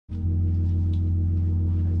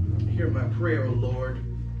Hear my prayer, O Lord.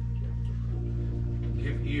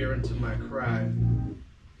 Give ear unto my cry.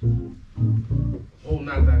 Hold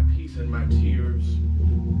not thy peace in my tears.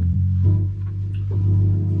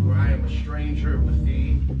 For I am a stranger with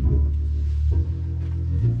thee,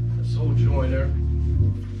 a sojourner,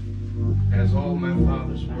 as all my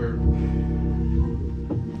fathers were.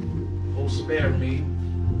 O spare me,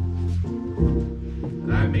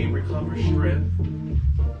 that I may recover strength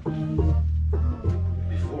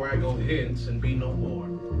before I go hence and be no more.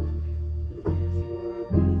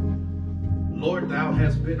 Lord, thou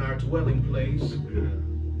hast been our dwelling place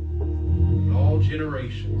in all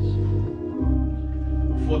generations.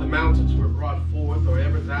 Before the mountains were brought forth, or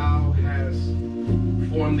ever thou hast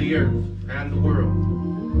formed the earth and the world,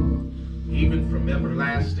 even from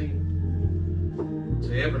everlasting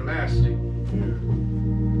to everlasting,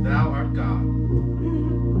 thou art God.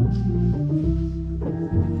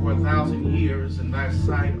 For 1,000 years in thy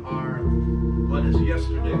sight are but as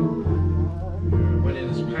yesterday, when it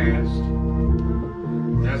is past,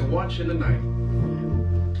 as a watch in the night.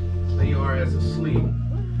 They are as asleep.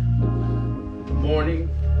 In the morning,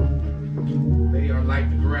 they are like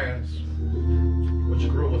the grass which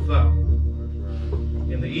groweth up.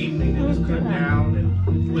 In the evening, it is cut down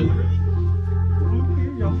and withereth.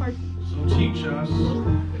 So teach us,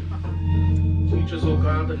 O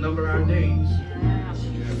God, to number our days,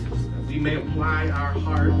 that we may apply our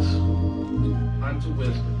hearts unto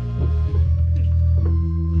wisdom.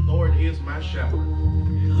 The Lord is my shepherd,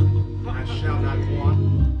 I shall not want.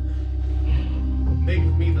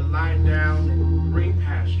 Maketh me to lie down in green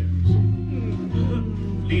pastures.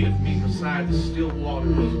 Leadeth me beside the still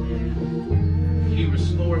waters. He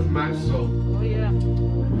restoreth my soul.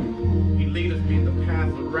 He leadeth me in the path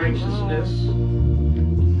of righteousness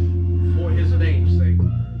for his name's sake.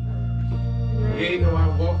 Yea, though I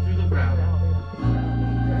walk through the valley,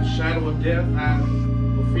 the shadow of death, I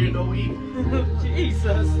will fear no evil.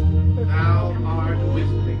 Jesus. Thou art with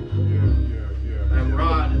me. Thy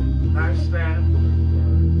rod and thy staff,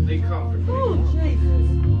 they comfort me. Oh, Jesus.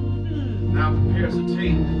 Thou preparest a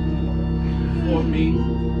table before me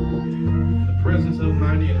in the presence of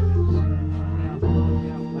mine enemies.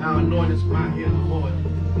 Thou anointest my head with oil.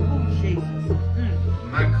 Oh, Jesus.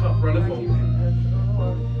 My cup runneth over.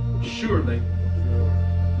 Surely,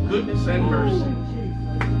 goodness and mercy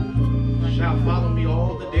shall follow me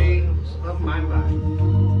all the days of my life.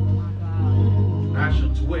 I shall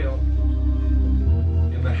dwell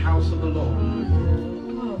in the house of the Lord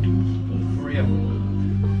forever.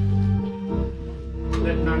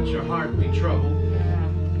 Let not your heart be troubled.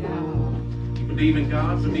 You believe in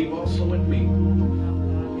God, believe also in me.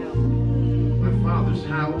 My Father's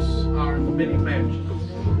house are many mansions.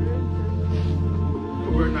 If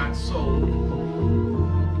it were not so,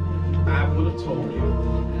 I would have told you.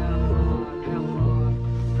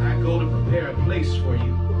 I go to prepare a place for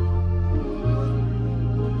you.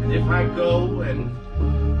 And if I go and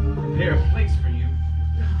prepare a place for you,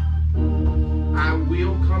 I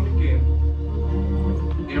will come again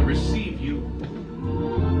and receive you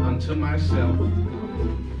unto myself,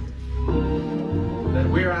 that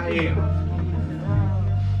where I am,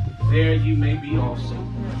 there you may be also.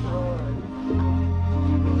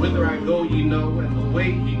 Whither I go ye know, and the way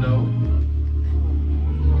ye know.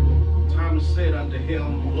 Thomas said unto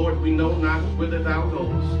him, Lord, we know not whither thou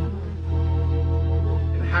goest,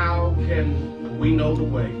 and how can we know the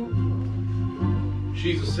way?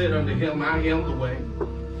 Jesus said unto him, I am the way,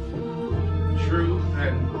 the truth,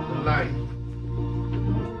 and the life.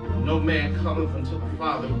 No man cometh unto the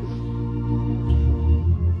Father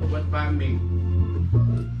but by me.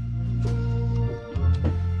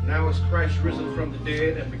 Now is Christ risen from the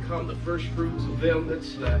dead and become the first fruits of them that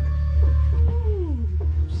slept.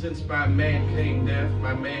 Since by man came death,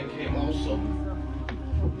 by man came also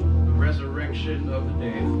the resurrection of the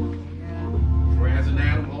dead. For as in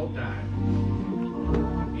Adam all died,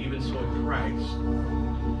 even so in Christ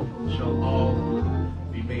shall all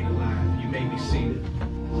be made alive. You may be seated.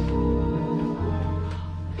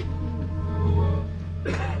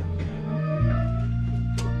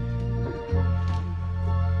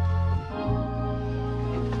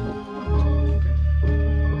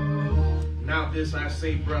 Now this I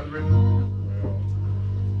say, brethren,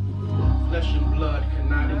 flesh and blood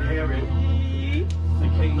cannot inherit the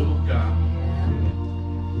kingdom of God.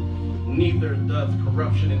 Neither doth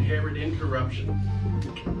corruption inherit incorruption.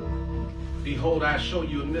 Behold, I show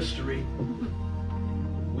you a mystery.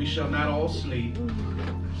 We shall not all sleep.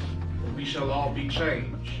 We shall all be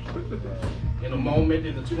changed. In a moment,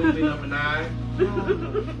 in the twinkling of an eye,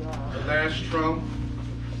 the last trump,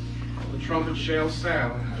 the trumpet shall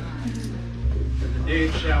sound. And the The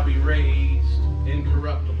dead shall be raised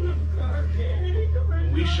incorruptible.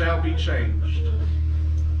 And we shall be changed.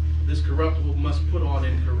 This corruptible must put on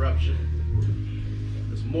incorruption.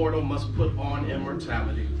 This mortal must put on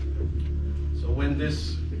immortality. So when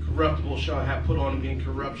this corruptible shall have put on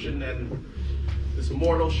incorruption, and this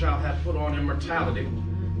mortal shall have put on immortality,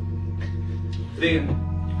 then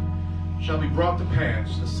shall be brought to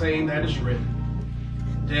pass the saying that is written,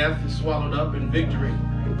 death is swallowed up in victory.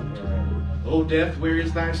 O death, where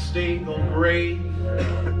is thy sting? O grave,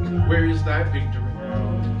 where is thy victory?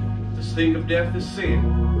 The sting of death is sin,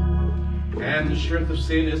 and the strength of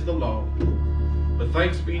sin is the law. But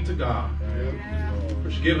thanks be to God,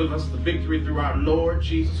 which giveth us the victory through our Lord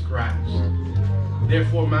Jesus Christ.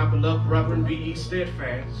 Therefore, my beloved brethren, be ye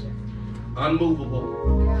steadfast,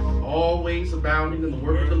 unmovable, always abounding in the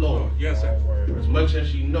work of the Lord. Yes, sir. As much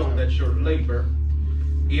as ye know that your labor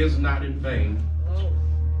is not in vain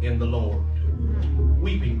in the Lord.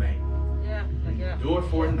 Weeping may endure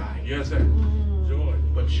for a night. Yes, sir. Joy.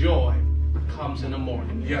 But joy comes in the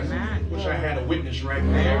morning. Yes, sir. Wish I had a witness right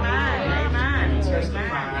there. Amen.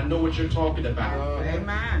 Testify. I know what you're talking about.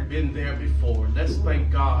 Amen. Been there before. Let's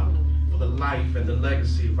thank God for the life and the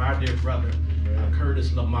legacy of our dear brother,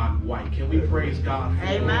 Curtis Lamont White. Can we praise God for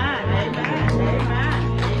him? Amen.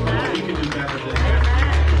 Amen. We can do better than that.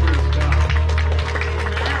 Praise God.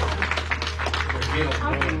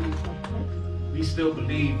 Again, we still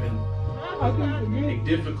believe in a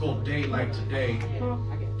difficult day like today,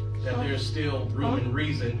 that there's still room and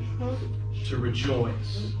reason to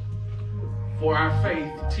rejoice. For our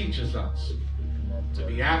faith teaches us to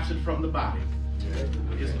be absent from the body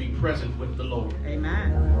is to be present with the Lord.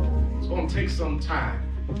 Amen. It's going to take some time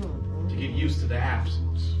to get used to the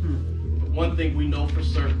absence. But one thing we know for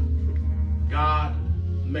certain, God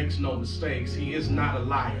makes no mistakes. He is not a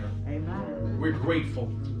liar. Amen. We're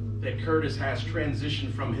grateful that Curtis has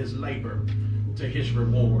transitioned from his labor to his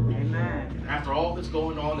reward. Amen. After all that's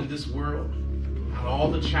going on in this world, and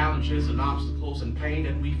all the challenges and obstacles and pain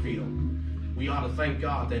that we feel, we ought to thank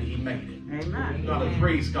God that he made it. Amen. We ought to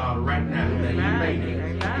praise God right now that he made it.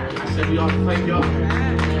 Amen. I said we ought to thank God.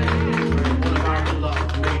 One of our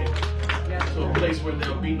beloved made it to a place where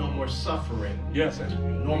there'll be no more suffering, Yes, sir.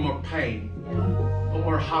 no more pain, no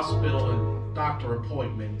more hospital and doctor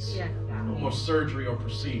appointments, no more surgery or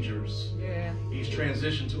procedures. He's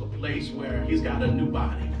transitioned to a place where he's got a new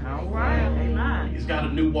body. All right. Amen. He's got a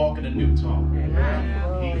new walk and a new talk.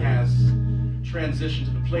 Amen. He has transitioned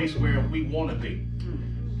to the place where we want to be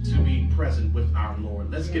present with our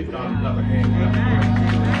Lord. Let's give God another hand.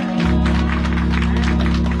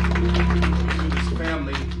 To this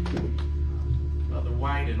family, Brother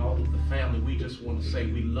White and all of the family, we just want to say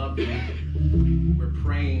we love you. We're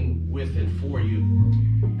praying with and for you.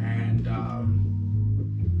 And,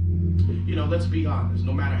 you know, let's be honest.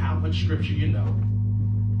 No matter how much scripture you know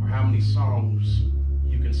or how many songs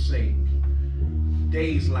you can sing,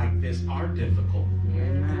 days like this are difficult.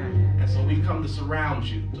 Amen. And so we've come to surround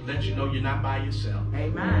you, to let you know you're not by yourself.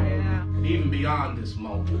 Amen. And even beyond this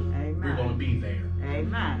moment, we're going to be there.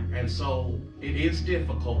 Amen. And so it is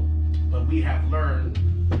difficult, but we have learned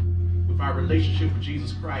with our relationship with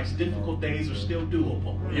Jesus Christ, difficult days are still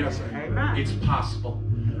doable. Yes, sir. Amen. It's possible.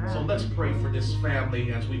 So let's pray for this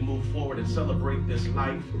family as we move forward and celebrate this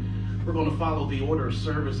life. We're going to follow the order of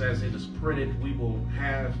service as it is printed. We will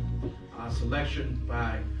have a selection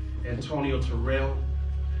by Antonio Terrell,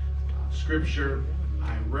 scripture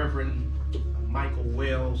by Reverend Michael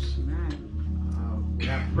Wells. We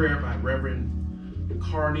have prayer by Reverend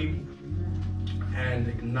Carney, and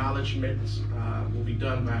acknowledgments will be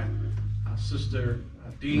done by Sister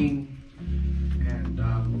Dean, and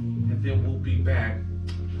then we'll be back.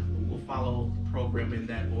 We'll follow the program in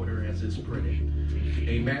that order as it's printed.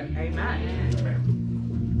 Amen. Amen. Amen.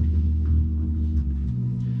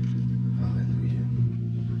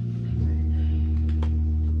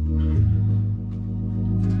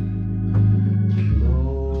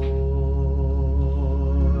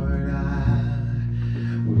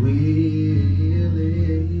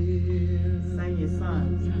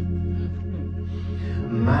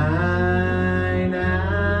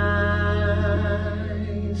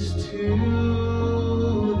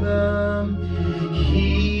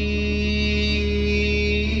 He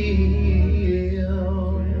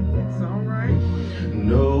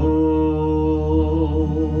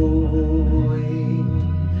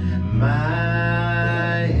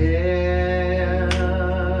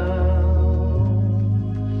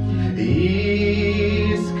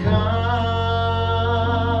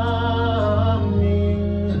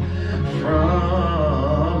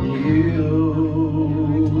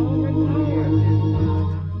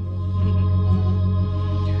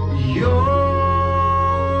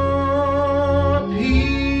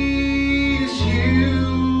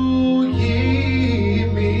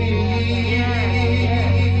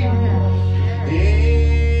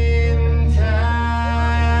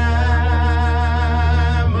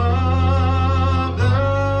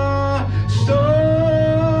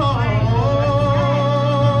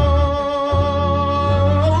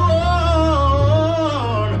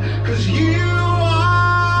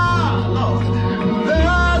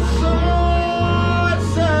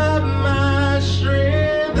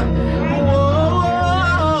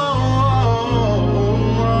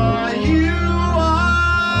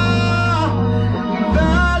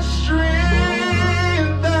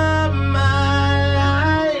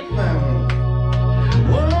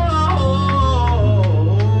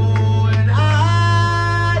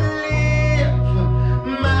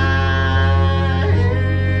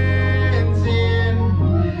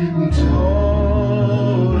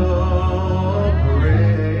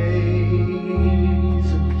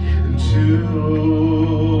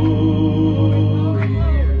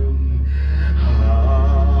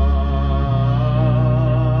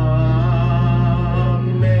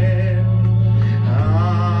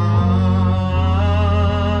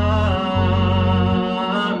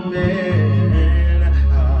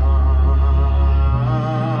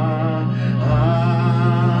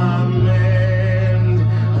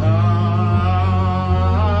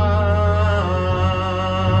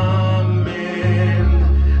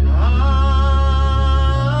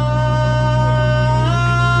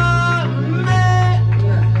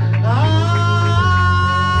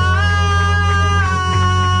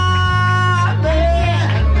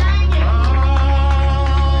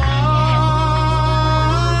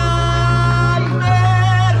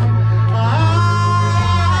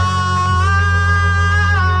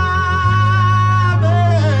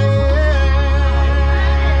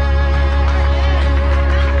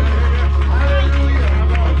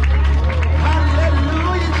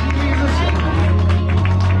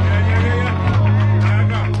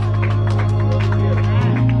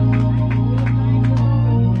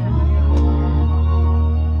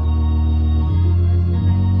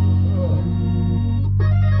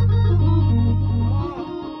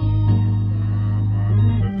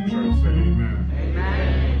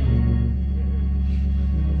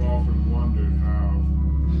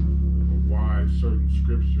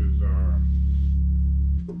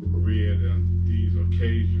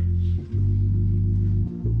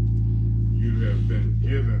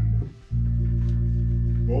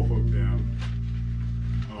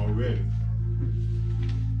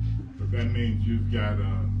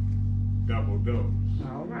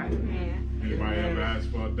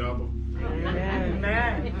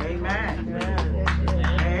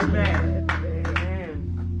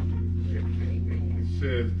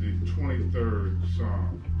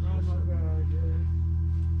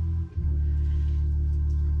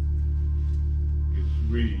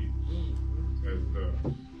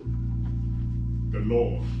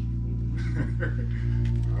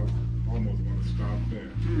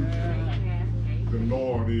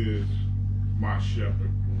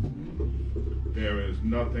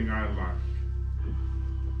Nothing I lack.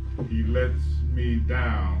 He lets me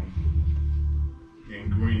down in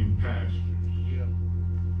green pastures.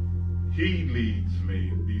 He leads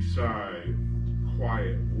me beside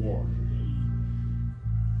quiet waters.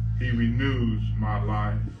 He renews my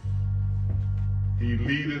life. He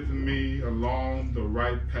leadeth me along the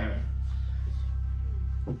right path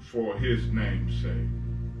for his name's sake.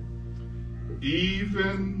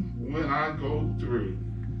 Even when I go through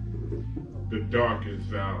the darkest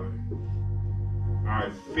valley, I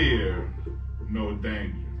fear no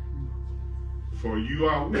danger, for you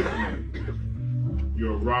are with me.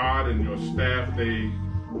 Your rod and your staff, they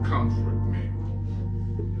comfort me.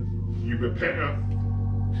 You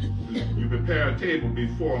prepare a table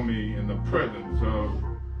before me in the presence of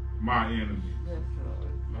my enemies.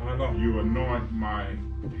 You anoint my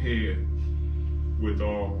head with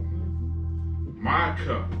oil. My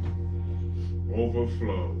cup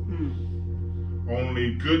overflows.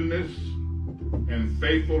 Only goodness and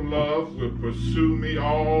faithful love will pursue me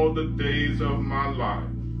all the days of my life,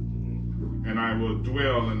 and I will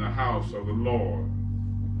dwell in the house of the Lord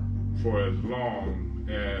for as long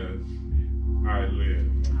as I live.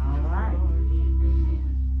 All right.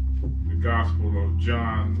 The Gospel of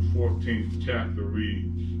John, 14th chapter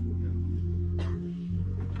reads,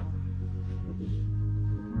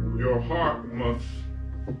 your heart must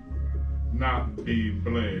not be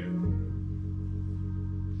bled.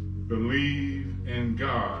 Believe in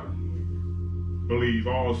God. Believe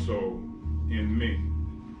also in me.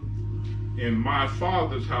 In my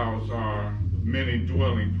Father's house are many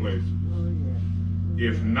dwelling places.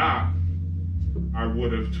 If not, I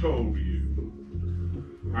would have told you.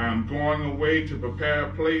 I am going away to prepare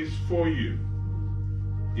a place for you.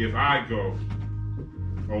 If I go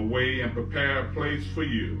away and prepare a place for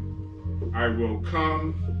you, I will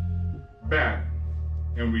come back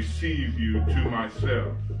and receive you to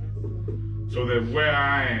myself, so that where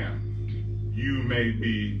I am, you may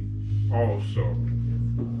be also.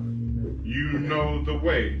 You know the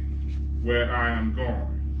way where I am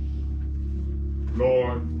going.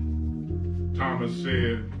 Lord, Thomas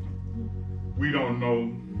said, we don't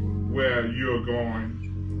know where you're going.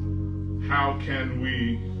 How can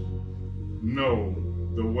we know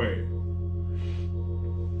the way?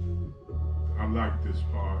 I like this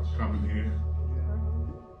part coming here.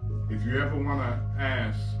 If you ever want to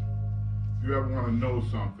ask, if you ever want to know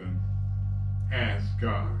something, ask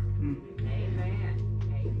God. Amen.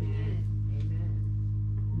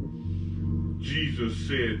 Jesus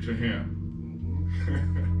said to him,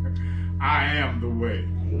 I am the way.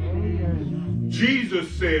 Jesus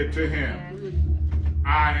said to him,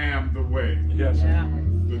 I am the way,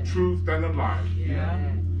 the truth, and the life.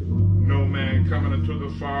 No man coming unto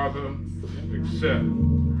the Father except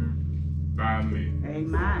by me.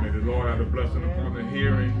 Amen. May the Lord have a blessing upon the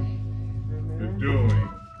hearing, the doing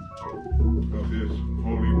of His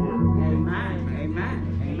holy word. Amen.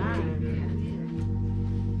 Amen. Amen.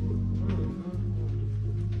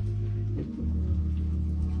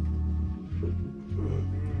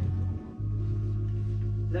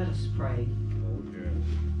 Let us pray. Oh,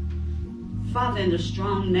 yes. Father, in the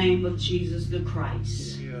strong name of Jesus the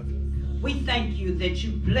Christ, we thank you that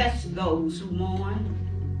you bless those who mourn.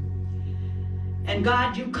 And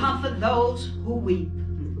God, you comfort those who weep.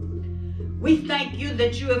 We thank you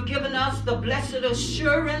that you have given us the blessed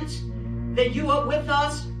assurance that you are with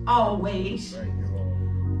us always. Thank you,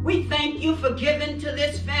 Lord. We thank you for giving to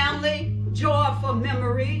this family joyful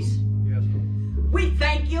memories. Yes, Lord. We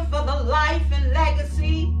thank you for the life and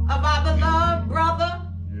legacy of our beloved brother,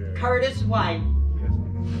 Yes. Curtis White. Yes,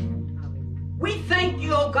 Lord. We thank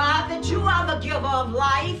you, oh God, that you are the giver of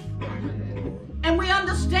life. And we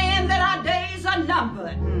understand that our days are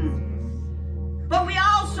numbered. But we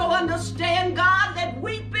also understand, God, that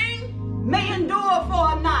weeping may endure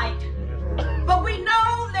for a night. But we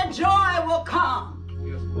know that joy will come.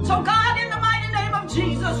 So God, in the mighty name of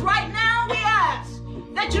Jesus, right now we ask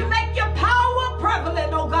that you make your power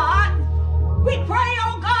prevalent, oh God. We pray,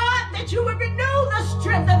 oh God, that you would renew the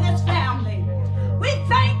strength of this family. We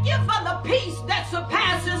thank you for the peace that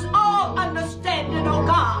surpasses all understanding, oh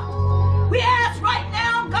God. We ask right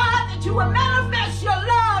now, God, that you will manifest your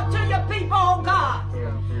love to your people, oh God.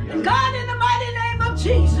 And God, in the mighty name of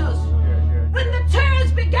Jesus, when the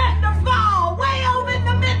tears began to fall way over in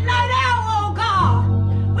the midnight hour, oh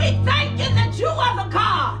God, we thank you that you are the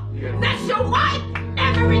God that shall wipe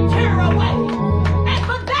every tear away. And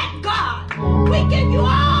for that, God, we give you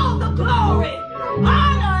all the glory,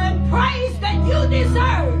 honor, and praise that you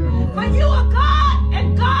deserve. For you are God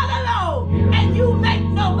and God alone, and you make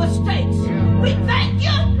no mistakes. We thank you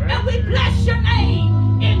and we bless your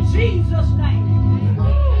name in Jesus' name.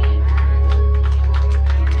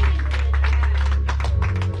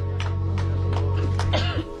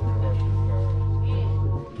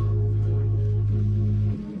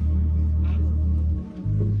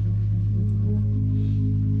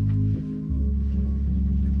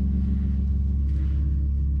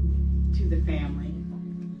 To the family,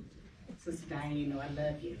 Sister Diane, you know I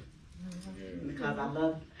love you. Because I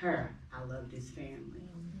love her, I love this family.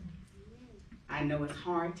 I know it's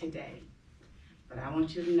hard today, but I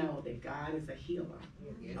want you to know that God is a healer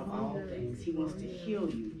of all things. He wants to heal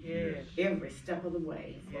you every step of the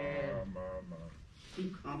way.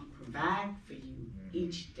 He can provide for you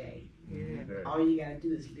each day. All you got to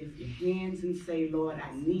do is lift your hands and say, Lord,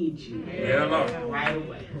 I need you right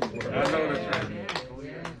away. I know that's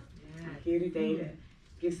right. I'm here today to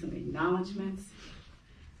give some acknowledgments.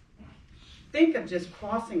 Think of just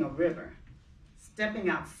crossing a river, stepping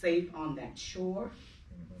out safe on that shore,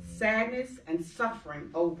 sadness and suffering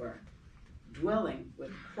over, dwelling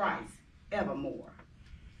with Christ evermore.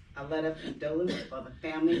 A letter of condolence for the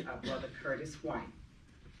family of Brother Curtis White.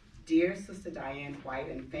 Dear Sister Diane White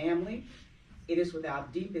and family, it is with our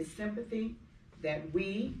deepest sympathy that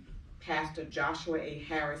we, Pastor Joshua A.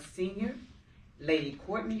 Harris Sr., Lady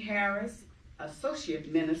Courtney Harris,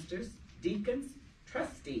 associate ministers, deacons,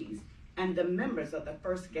 trustees, and the members of the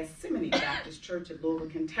First Gethsemane Baptist Church of Louisville,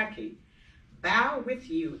 Kentucky, bow with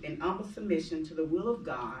you in humble submission to the will of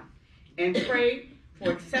God and pray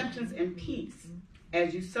for acceptance and peace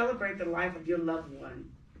as you celebrate the life of your loved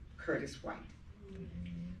one, Curtis White.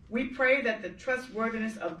 We pray that the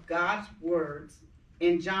trustworthiness of God's words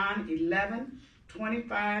in John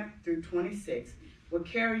 11:25 through 26 will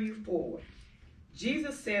carry you forward.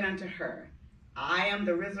 Jesus said unto her, I am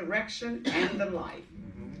the resurrection and the life.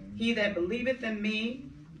 He that believeth in me,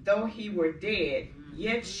 though he were dead,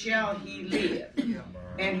 yet shall he live.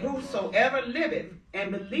 And whosoever liveth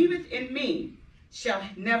and believeth in me shall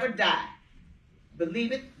never die.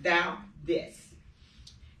 Believeth thou this?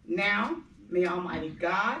 Now, may Almighty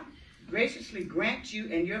God graciously grant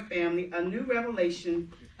you and your family a new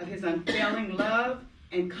revelation of his unfailing love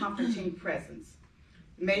and comforting presence.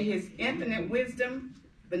 May his infinite wisdom,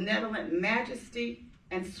 benevolent majesty,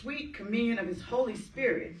 and sweet communion of his Holy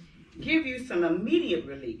Spirit give you some immediate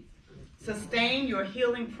relief, sustain your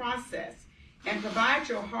healing process, and provide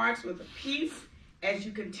your hearts with a peace as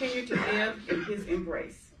you continue to live in his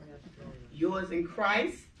embrace. Yours in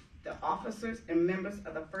Christ, the officers and members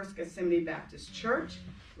of the First Gethsemane Baptist Church,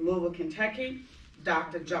 Louisville, Kentucky,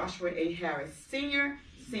 Dr. Joshua A. Harris Sr.,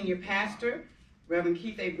 Senior Pastor, Reverend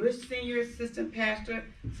Keith A. Bush Sr., Assistant Pastor,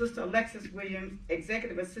 Sister Alexis Williams,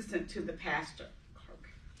 Executive Assistant to the Pastor.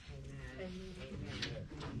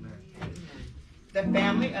 The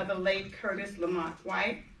family of the late Curtis Lamont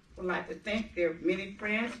White would like to thank their many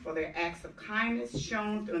friends for their acts of kindness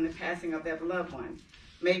shown during the passing of their loved ones.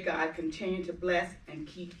 May God continue to bless and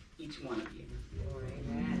keep each one of you.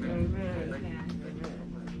 Amen. Amen.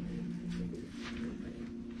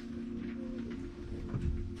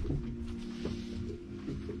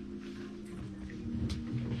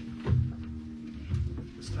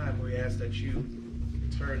 This time we ask that you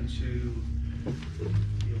turn to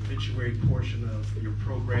the obituary portion of your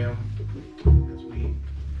program as we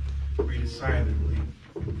read it silently.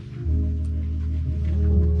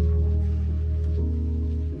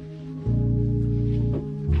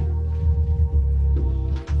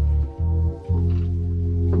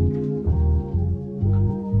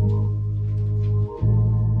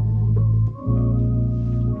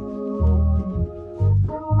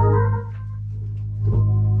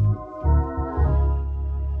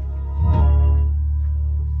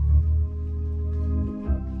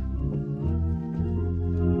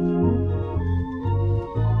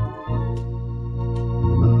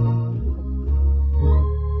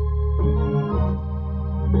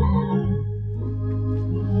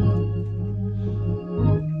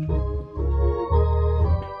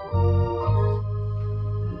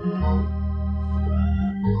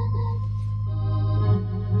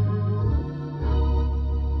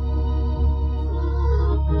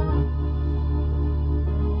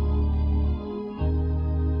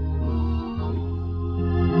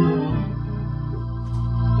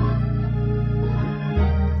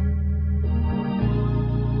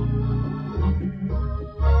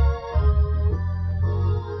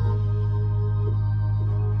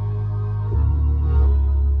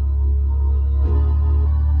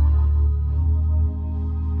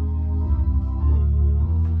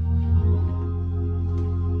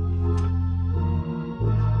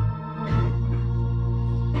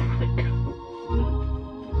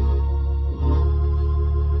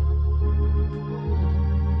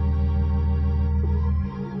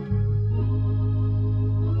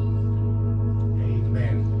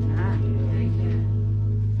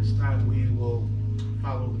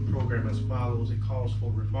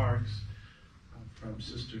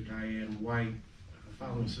 Sister Diane White.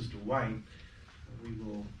 Following Sister White, we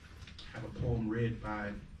will have a poem read by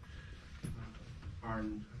I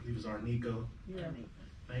believe it's Arnika. Yeah.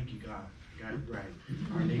 Thank you, God. I got it right.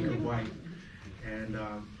 Arnika White. And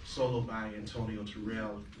solo by Antonio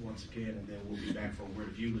Terrell once again, and then we'll be back for a word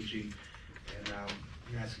of eulogy. And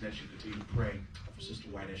we ask that you continue to pray for Sister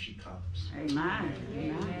White as she comes. Amen.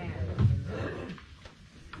 Amen.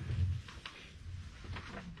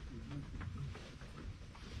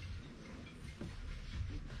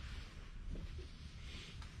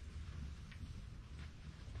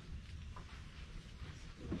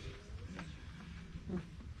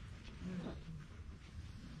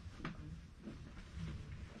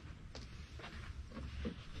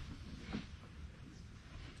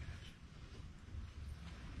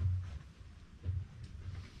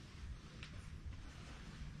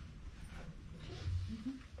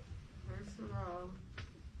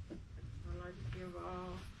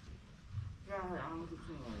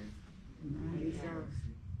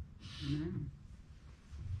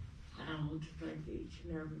 I want to thank each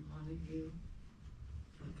and every one of you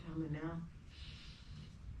for coming out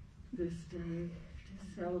this day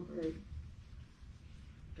to celebrate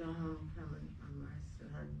the homecoming of my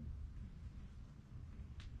son.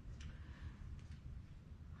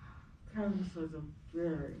 Curtis was a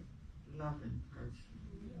very loving person.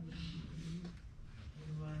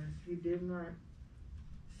 He did not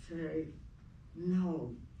say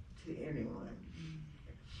no to anyone.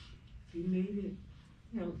 If you needed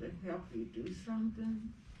him to help you do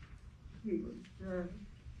something, he was there.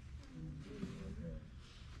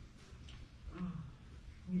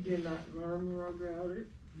 He did not murmur about it.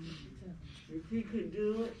 If he could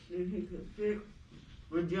do it, then he could fix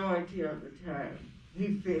majority of the time. He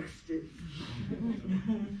fixed it.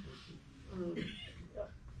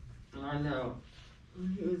 I know. When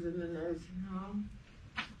he was in the nursing home,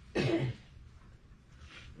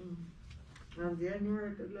 on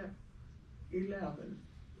January 11th,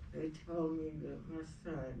 they told me that my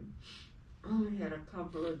son only had a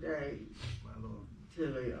couple of days to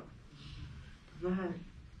live. But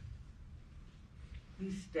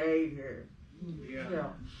he stayed here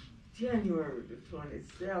till January the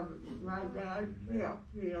 27th. My God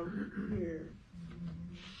helped him here.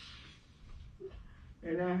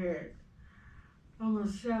 And I had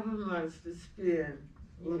almost 7 months to spend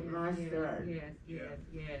with my son.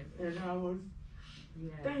 Yes. And I was,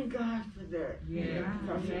 Yes. thank God for that. Yeah.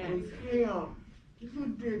 Because it was him who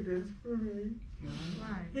did this for me.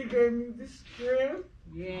 Right. He gave me the strength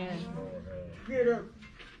Yes. to get up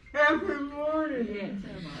every morning Yes.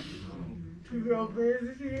 to go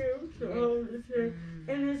visit him, to hold his hand.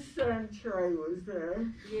 And his son Trey was there.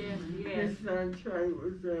 Yes. His son Trey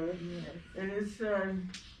was there. Yes. And his son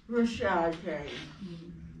Rashad came.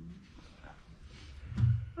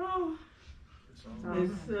 Oh,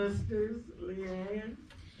 his sisters, Leanne,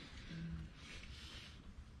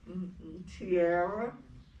 Tiara,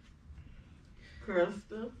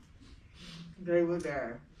 Krista, they were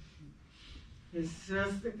there. His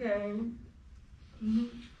sister came.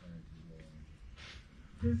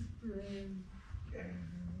 His friend.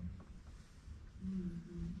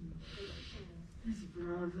 His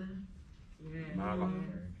brother. Yes.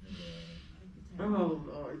 Oh,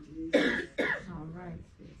 Lord Jesus. All right,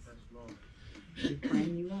 sis. We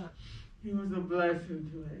bring you up. He was a blessing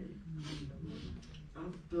to me. A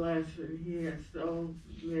blessing. He had so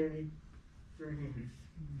many friends.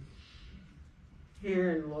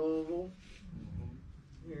 Here in Louisville,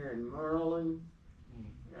 here in Maryland,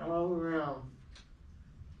 all around.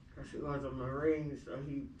 Because he was a Marine, so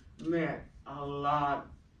he met a lot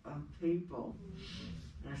of people.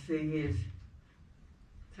 I see his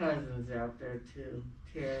cousins out there too,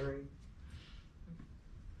 Terry.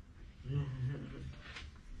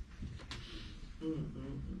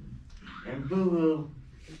 And Boo Boo.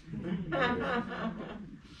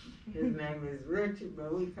 His name is Richard,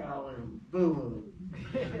 but we call him Boo Boo.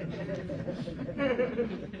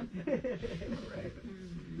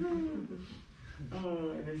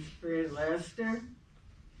 And his friend Lester.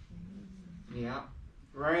 Yeah.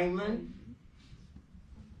 Raymond.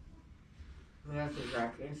 Who else is I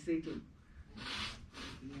can see too?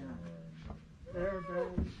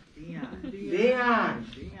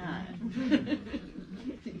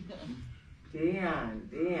 Dion.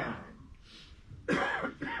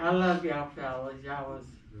 I love y'all fellas. Y'all was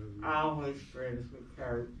always friends with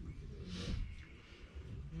Kurt.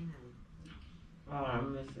 Oh, I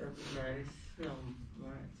miss everybody so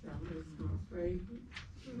much. I miss my baby.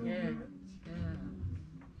 Yeah.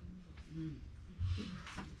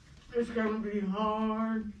 It's gonna be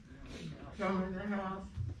hard coming in the house.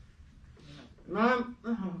 Mom,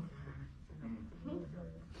 oh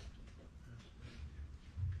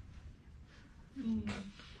God.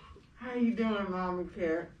 How you doing, Mama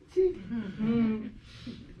Cat?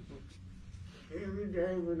 Every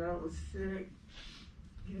day when I was sick,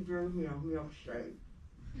 he bring me a milkshake.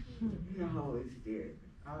 He always did.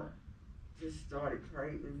 I just started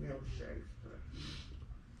craving milkshakes, but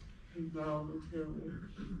he brought them to me.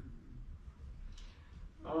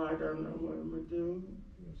 Oh, I don't know what I'm gonna do,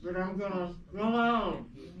 but I'm gonna go on.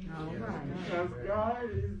 All right. Because God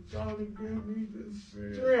is gonna give me the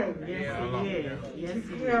strength Yes, He is. Yes, to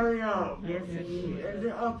He is. carry on. Yes, He is. And to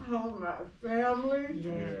uphold my family.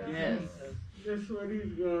 Yes. That's what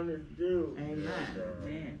He's gonna do.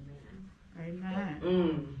 Amen. Amen.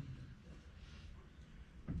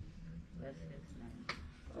 Bless His name.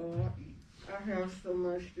 Oh, I have so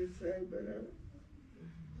much to say, but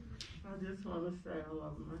I just want to say I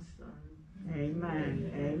love my son. Amen.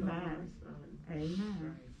 I love my Amen. son.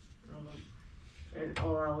 Amen. And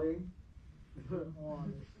Orly.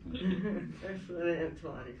 That's what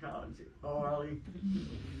Antoine called you, Orly.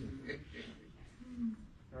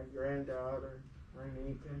 My granddaughter,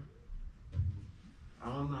 Renika.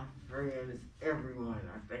 All my friends, everyone.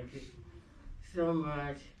 I thank you so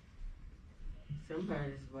much.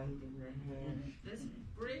 Somebody's waving their hand. That's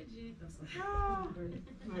Bridget. Oh,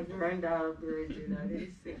 my granddaughter Bridget. I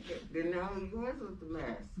didn't know who he was with the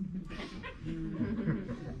mask.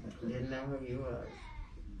 Didn't know who he was.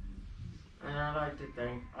 And I'd like to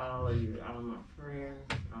thank all of you, all my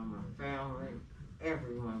friends, all my family,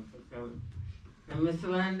 everyone for coming. And Miss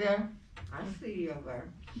Linda, I see you over there.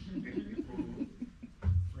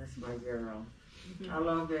 That's my girl. I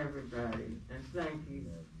love everybody, and thank you.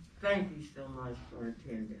 Thank you so much for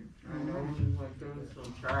attending. I know we went through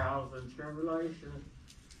some trials and tribulations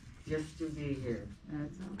just to be here.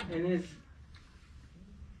 That's all right. And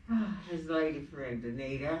his lady friend,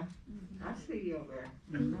 Anita, I see you over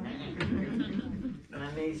there. My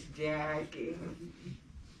niece Jackie.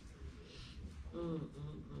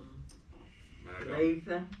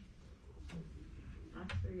 Letha. I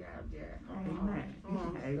See y'all there. Amen.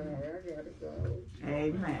 Amen. I gotta go.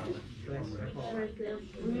 Amen. Bless your heart.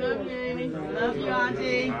 We love you, Amy. Love you,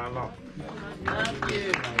 Auntie. Love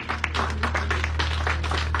you.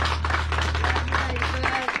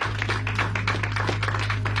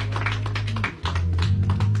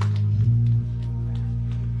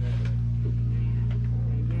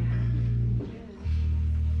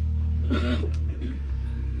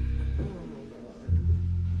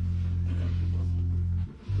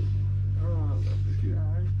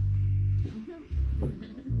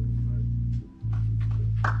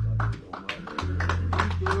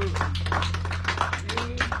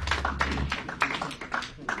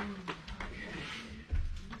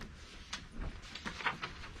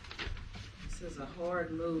 This is a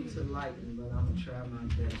hard mood to lighten, but I'm gonna try my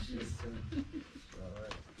best just to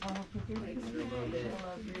make it a little bit.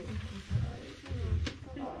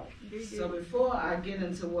 So before I get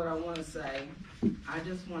into what I want to say, I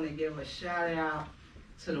just want to give a shout out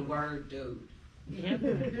to the word dude.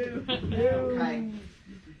 Okay.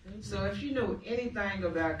 So if you know anything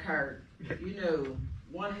about Kurt, you know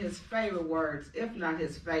one of his favorite words, if not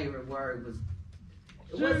his favorite word,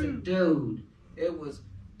 it wasn't dude. It was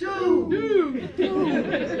dude.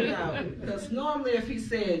 Because normally if he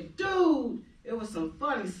said dude, it was some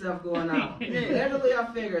funny stuff going on. Literally or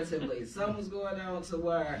figuratively. Something was going on to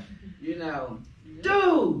where,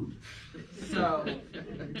 dude. So,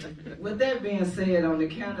 with that being said, on the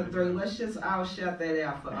count of 3, let's just all shout that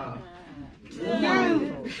out for us.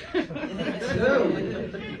 1, 2,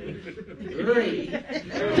 3.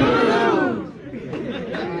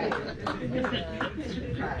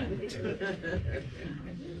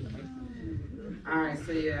 All right,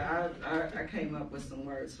 so yeah, I came up with some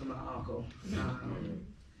words for my uncle.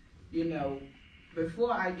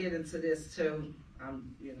 Before I get into this too, I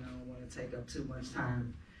don't want to take up too much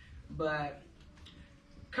time, but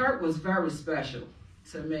Kurt was very special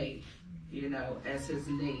to me, as his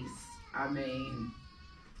niece. I mean,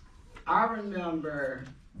 I remember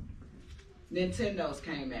Nintendo's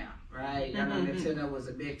came out, right? I know Nintendo was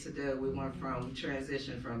a big to-do. We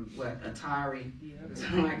transitioned from Atari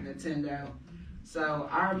to like Nintendo. So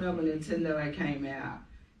I remember Nintendo that came out,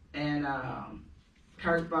 and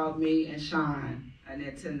Kurt bought me and Sean a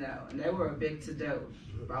Nintendo, and they were a big to-do.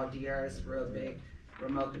 Bought DRS, real big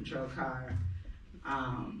remote control car.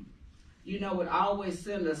 Would always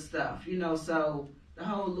send us stuff, so the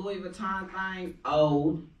whole Louis Vuitton thing,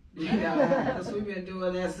 old, because we've been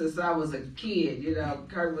doing that since I was a kid,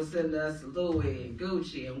 Kurt was sending us Louis and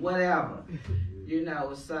Gucci and whatever,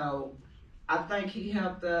 so I think he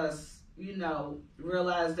helped us,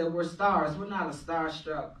 realize that we're stars. We're not a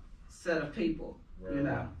starstruck set of people,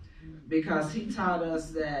 because he taught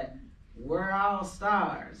us that we're all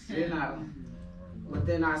stars,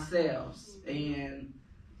 within ourselves. And,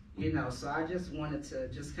 so I just wanted to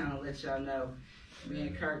just kind of let y'all know, me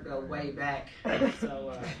and Kurt go way back.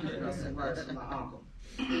 So, here goes some words from my uncle.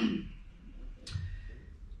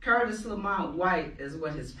 Curtis Lamont White is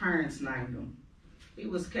what his parents named him. He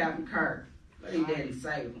was Captain Kurt, but he didn't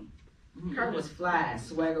save him. Kurt was fly,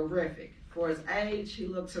 swaggerific. For his age, he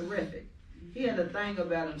looked terrific. He had a thing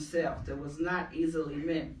about himself that was not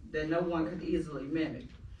easily that no one could easily mimic.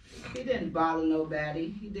 He didn't bother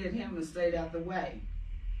nobody. He did him and stayed out the way.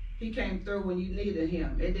 He came through when you needed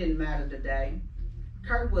him. It didn't matter the day.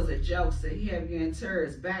 Kurt was a jokester. He had you in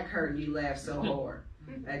tears, back hurting, you laughed so hard.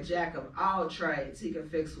 A jack of all trades, he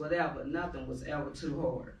could fix whatever. Nothing was ever too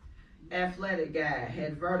hard. Athletic guy,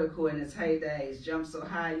 had vertical in his heydays, jumped so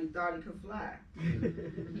high you thought he could fly.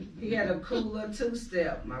 He had a cool little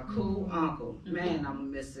two-step, my cool uncle. Man, I'm gonna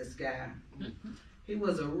miss this guy. He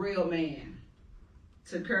was a real man.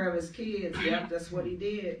 Took care of his kids, yep, that's what he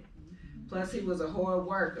did. Plus he was a hard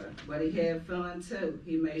worker, but he had fun too.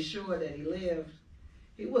 He made sure that he lived.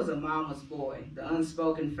 He was a mama's boy, the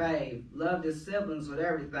unspoken fave, loved his siblings with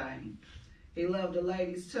everything. He loved the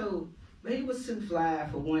ladies too, but he was too fly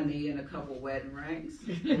for one knee and a couple wedding rings.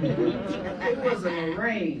 He was a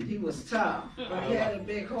Marine. He was tough, but he had a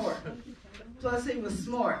big heart. Plus, he was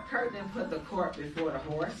smart. Kurt didn't put the cart before the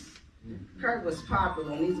horse. Kurt was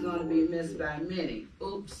popular, and he's going to be missed by many.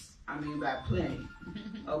 By plenty.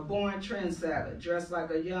 A born trendsetter, dressed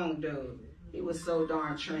like a young dude. He was so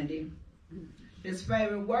darn trendy. His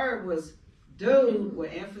favorite word was dude,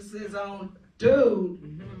 with emphasis on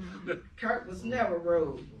dude. Kurt was never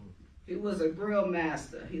rude. He was a grill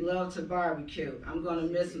master. He loved to barbecue. I'm going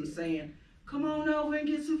to miss him saying, come on over and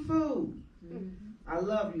get some food. I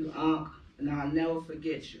love you, Unc, and I'll never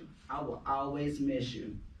forget you. I will always miss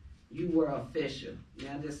you. You were official.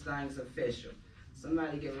 Now this thing's official.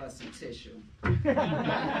 Somebody give us some tissue.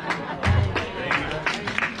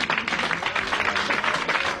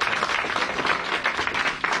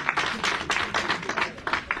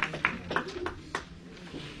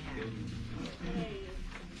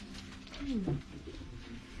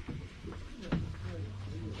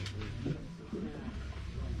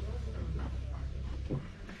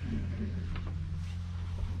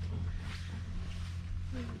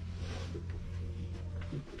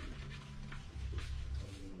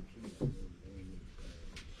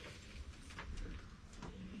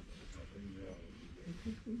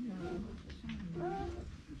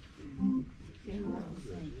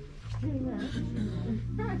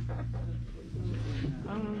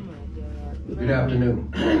 Good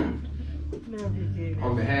afternoon.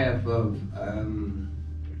 On behalf of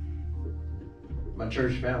my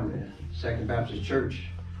church family, Second Baptist Church,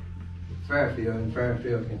 Fairfield, in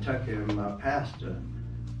Fairfield, Kentucky, and my pastor,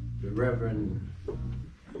 the Reverend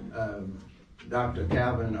Dr.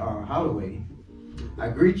 Calvin R. Holloway, I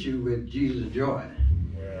greet you with Jesus' joy.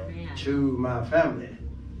 To my family,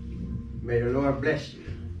 may the Lord bless you,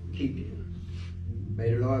 keep you.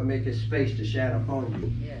 May the Lord make his face to shine upon you,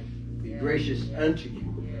 be gracious unto you,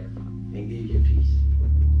 and give you peace.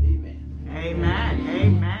 Amen. Amen.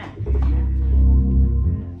 Amen.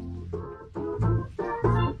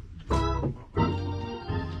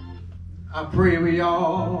 I pray we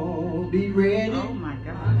all be ready. Oh my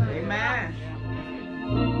God. Amen.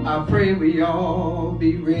 I pray we all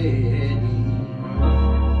be ready.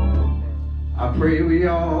 I pray we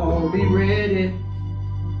all be ready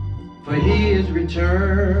for his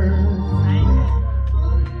return.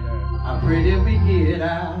 I pray that we get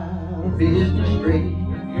our business straight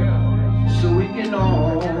so we can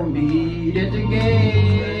all meet at the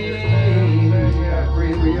gate. I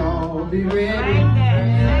pray we all be ready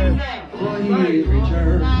for his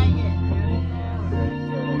return.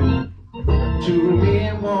 Two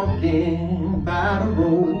men walking by the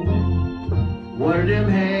road. One of them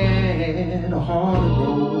had a heart of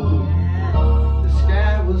gold. The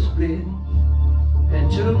sky was split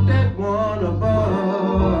and took that one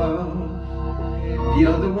above. The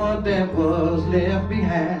other one that was left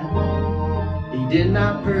behind, he did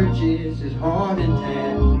not purchase his heart in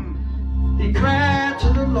time. He cried to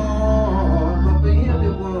the Lord, but for him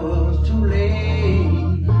it was too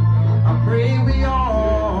late. I pray we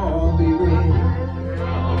all be ready.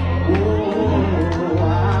 Oh,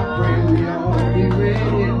 I pray we all be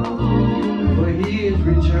ready for his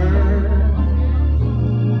return.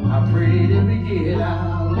 I pray that we get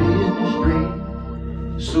our business straight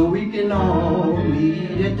so we can all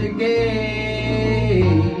meet at the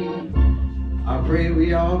gate. I pray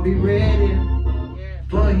we all be ready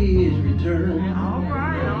for his return. All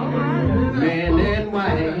right. Man and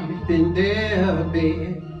wife in their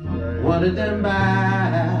bed, one of them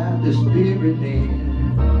by the Spirit led.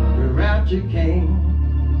 The rapture came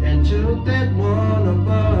and took that one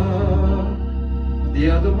above. The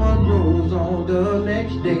other one rose on the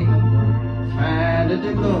next day, find that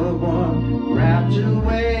the loved one raptured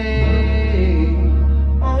away.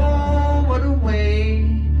 Oh, what a way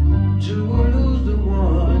to lose the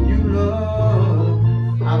one you love.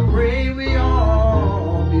 I pray we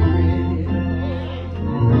all be ready.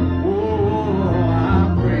 Oh,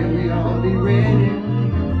 I pray we all be ready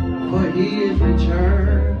for his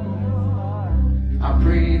return. I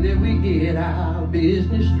pray that we get our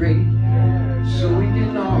business straight so we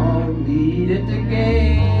can all meet at the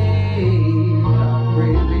gate. I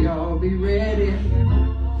pray we all be ready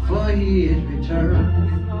for his return.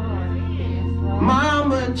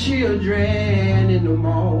 Mama and children in the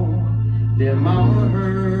mall, their mama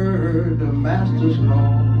heard the master's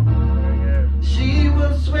call. She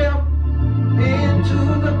was swept into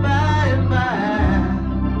the by and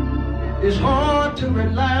by. It's hard to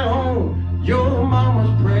rely on your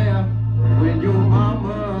mama's prayer when your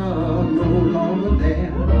mama no longer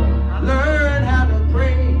there. Learn how to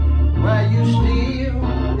pray while you still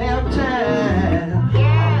have time. I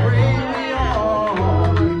pray we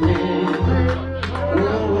all be ready.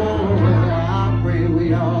 Oh, I pray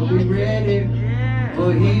we all be ready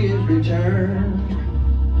for his return.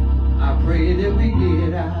 I pray that we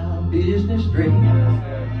get our business straight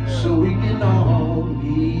so we can all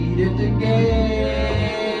meet at the gate.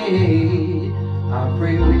 I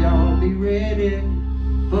pray we all be ready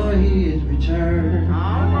for his return.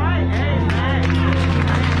 All right. Amen.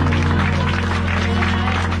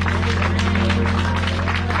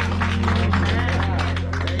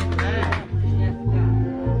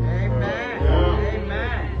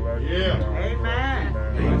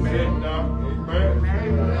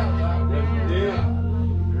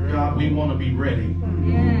 God, we want to be ready.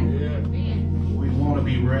 We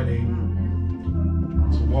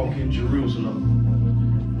walk in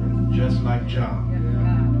Jerusalem just like John.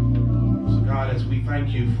 So God, as we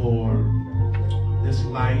thank you for this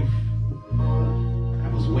life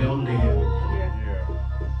that was well lived,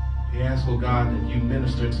 we ask, oh God, that you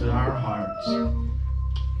minister to our hearts,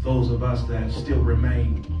 those of us that still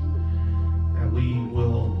remain, that we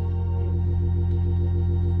will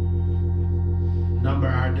number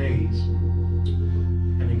our days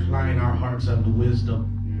and incline our hearts unto wisdom,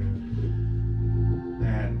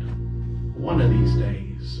 that one of these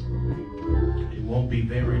days, it won't be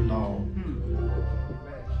very long,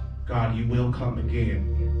 God, you will come again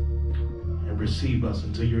and receive us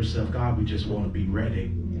into yourself. God, we just want to be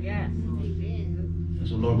ready. Yes. And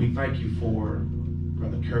so, Lord, we thank you for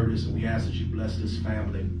Brother Curtis, and we ask that you bless this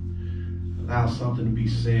family. Allow something to be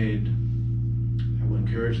said that will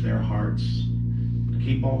encourage their hearts to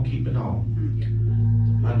keep on keeping on.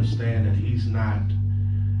 To understand that he's not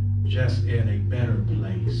just in a better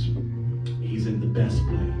place. He's in the best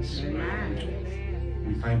place.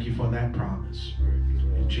 We thank you for that promise.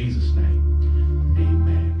 In Jesus' name,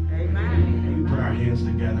 amen. Amen. We put our hands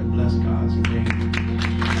together and bless God's name.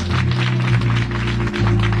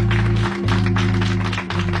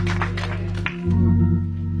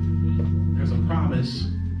 There's a promise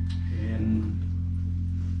in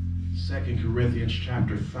 2 Corinthians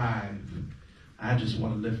chapter 5. I just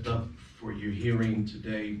want to lift up for your hearing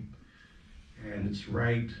today. And it's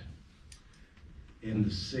right in the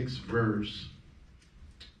 6th verse.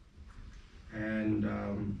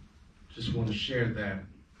 And just want to share that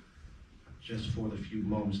just for the few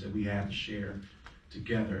moments that we have to share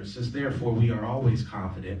together. It says, therefore, we are always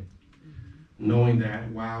confident, knowing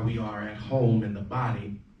that while we are at home in the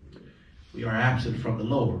body, we are absent from the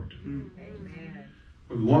Lord. Amen.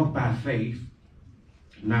 We walk by faith,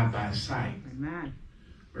 not by sight. Amen.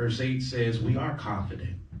 Verse 8 says, we are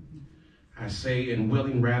confident. I say, and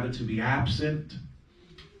willing rather to be absent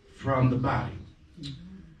from the body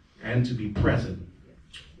and to be present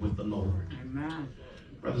with the Lord. Amen.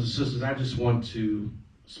 Brothers and sisters, I just want to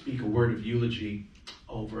speak a word of eulogy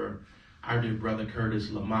over our dear brother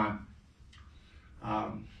Curtis Lamont.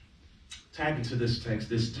 Tagging to this text,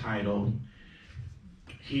 this title,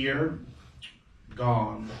 Here,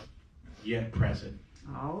 Gone, Yet Present.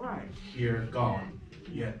 All right. Here, gone,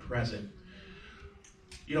 yet present.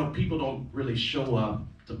 You know, people don't really show up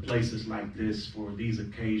to places like this for these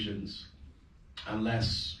occasions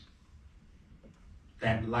unless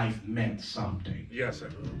that life meant something. Yes, sir.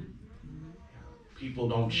 People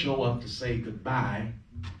don't show up to say goodbye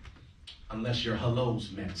unless your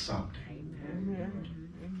hellos meant something. Amen.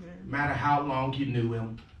 No matter how long you knew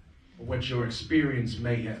him or what your experience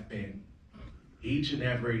may have been, each and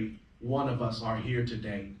every one of us are here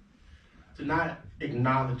today to not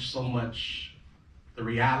acknowledge so much the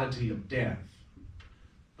reality of death,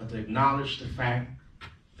 but to acknowledge the fact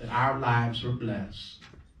that our lives were blessed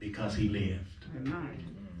because he lived. Amen.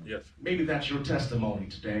 Yes. Maybe that's your testimony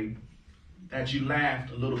today, that you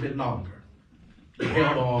laughed a little bit longer, you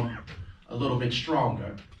held on a little bit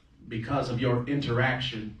stronger because of your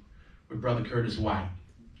interaction with Brother Curtis White,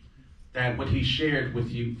 that what he shared with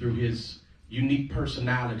you through his unique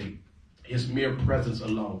personality, his mere presence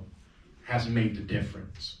alone, has made the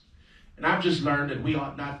difference. And I've just learned that we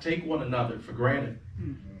ought not take one another for granted.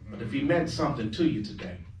 But if he meant something to you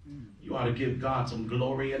today, you ought to give God some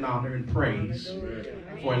glory and honor and praise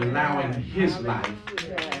for allowing his life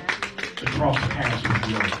to cross paths with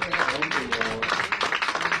yours.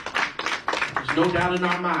 There's no doubt in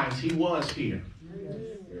our minds he was here.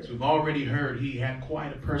 As we've already heard, he had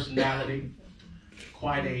quite a personality,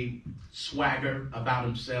 quite a swagger about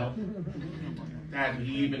himself, that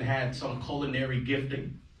he even had some culinary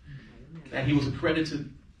gifting, that he was a credit to the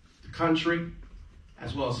country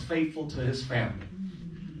as well as faithful to his family.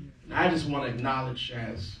 And I just want to acknowledge,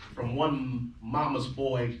 as from one mama's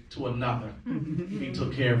boy to another, he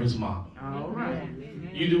took care of his mama. All right.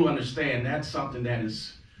 You do understand that's something that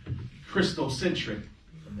is Christocentric,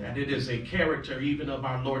 that it is a character even of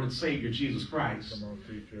our Lord and Savior Jesus Christ.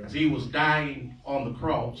 As he was dying on the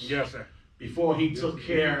cross, Yes, sir. before he took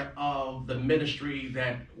care of the ministry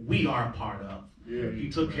that we are a part of, he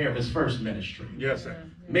took care of his first ministry. Yes, sir.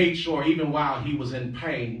 Made sure, even while he was in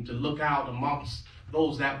pain, to look out amongst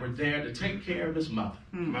those that were there to take care of his mother.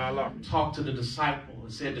 My Lord. Talked to the disciple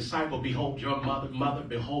and said, disciple, behold your mother, mother,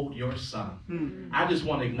 behold your son. I just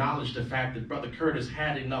want to acknowledge the fact that Brother Curtis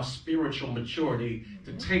had enough spiritual maturity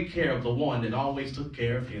to take care of the one that always took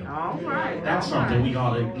care of him. All right. That's something we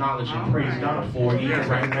ought to acknowledge and praise God for even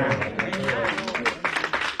right now.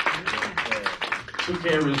 Took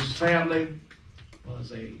care of his family,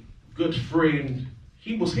 was a good friend.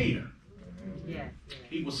 He was here. Yes.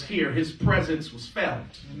 He was here. His presence was felt.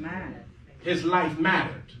 Amen. His life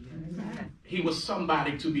mattered. Amen. He was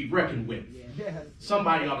somebody to be reckoned with.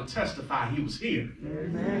 Somebody ought to testify he was here.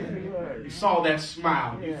 You saw that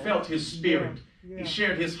smile. You felt his spirit. He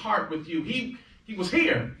shared his heart with you. He was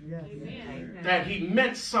here. That he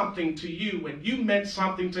meant something to you and you meant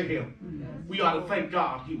something to him. We ought to thank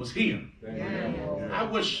God he was here. I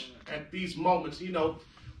wish at these moments, you know,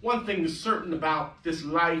 one thing is certain about this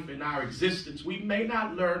life and our existence. We may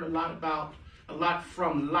not learn a lot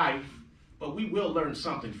from life, but we will learn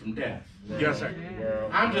something from death. Yes, sir.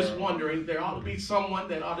 I'm just wondering, there ought to be someone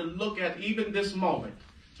that ought to look at even this moment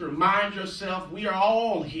to remind yourself we are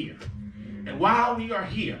all here. And while we are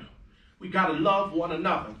here, we got to love one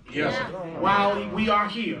another. Yes, sir. While we are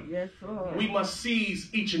here, Yes, Lord. we must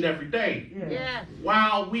seize each and every day. Yes.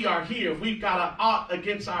 While we are here, we've got to ought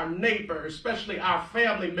against our neighbor, especially our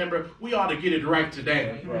family member. We ought to get it right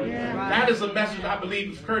today. That is a message I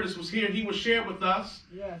believe if Curtis was here, he would share with us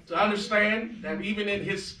to understand that even in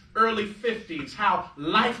his early 50s, how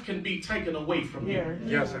life can be taken away from you.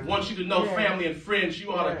 Yes, sir. I want you to know, family and friends,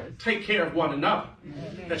 you ought to take care of one another.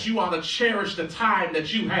 That you ought to cherish the time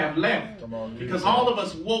that you have left. Because all of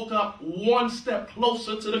us woke up one step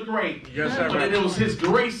closer to the grave. Yes, sir. But it was his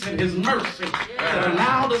grace and his mercy that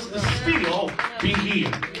allowed us to still be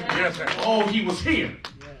here. Yes, sir. Oh, he was here.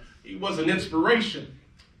 He was an inspiration.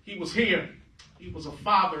 He was here. He was a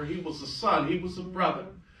father. He was a son. He was a brother.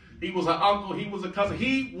 He was an uncle. He was a cousin.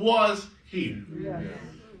 He was here.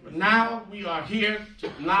 But now we are here to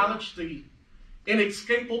acknowledge the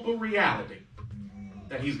inescapable reality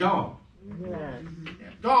that he's gone.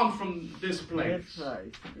 Gone from this place. That's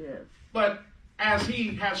right. Yes. But as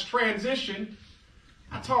he has transitioned,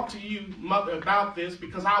 I talked to you, Mother, about this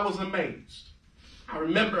because I was amazed. I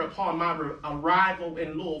remember upon my arrival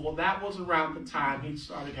in Louisville, that was around the time he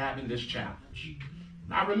started having this challenge.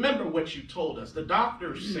 I remember what you told us. The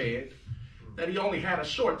doctors said that he only had a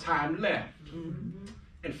short time left.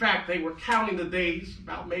 In fact, they were counting the days,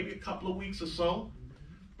 about maybe a couple of weeks or so.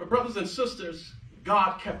 But brothers and sisters,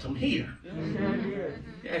 God kept him here.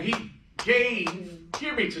 And he gave,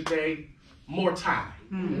 hear me today, more time.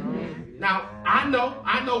 Now, I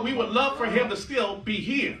know we would love for him to still be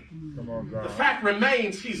here. The fact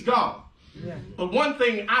remains he's gone. But one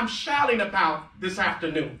thing I'm shouting about this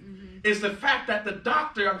afternoon is the fact that the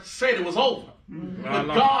doctor said it was over. But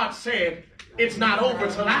God said, it's not over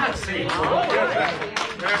till I say it's over.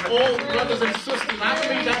 Oh, brothers and sisters, I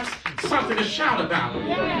believe that's something to shout about.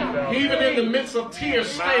 Even in the midst of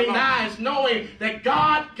tear-stained eyes, knowing that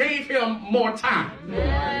God gave him more time.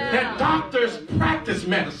 That doctors practice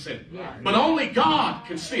medicine, but only God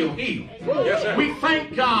can still heal. We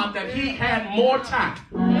thank God that he had more time.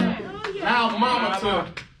 Allow Mama to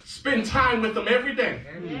spend time with them every day.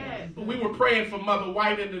 But we were praying for Mother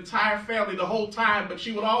White and the entire family the whole time, but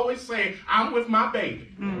she would always say, I'm with my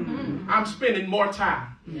baby. I'm spending more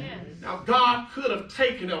time. Now, God could have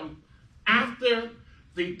taken him after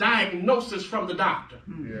the diagnosis from the doctor.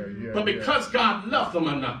 But because God loved them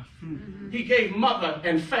enough, he gave Mother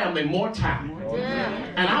and family more time.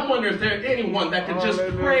 And I wonder if there's anyone that can just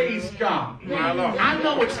praise God. I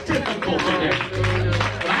know it's difficult today,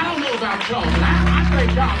 but I don't know about y'all, but I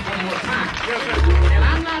thank God for more time. And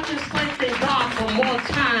I'm not just thanking God for more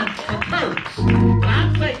time for Curtis, but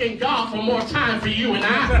I'm thanking God for more time for you and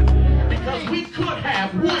I. Because we could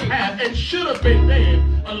have, would have, and should have been dead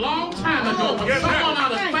a long time ago. But someone ought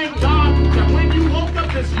to thank God that when you woke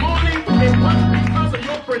up this morning, it wasn't because of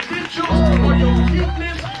your credentials or your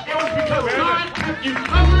cuteness. It was because God kept you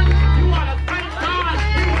covered. You ought to thank God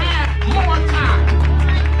you have more time.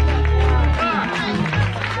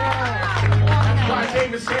 That's why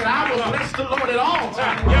David said, I will bless the Lord at all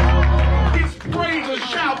times. His praises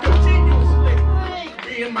shall continuously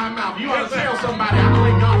be in my mouth. You ought to tell somebody, I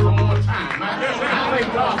thank God for more time. I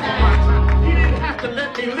thank God for my time. He didn't have to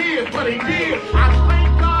let me live, but he did. I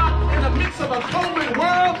thank God in the midst of a COVID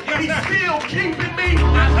world, he's still keeping me.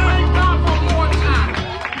 I thank God for more time.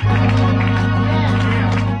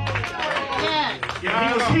 Yeah,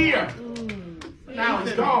 he was here. Now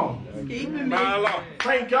he's gone.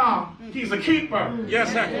 Thank God. He's a keeper.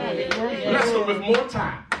 Yes, sir. Blessed him with more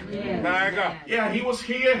time. My God. Yeah, he was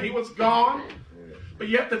here. He was gone. But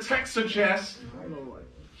yet the text suggests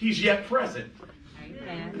he's yet present.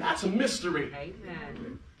 And that's a mystery.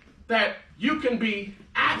 That you can be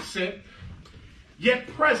absent yet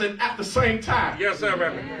present at the same time. Yes, sir,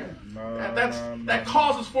 Reverend. That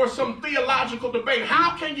causes for some theological debate.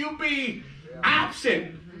 How can you be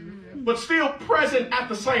absent but still present at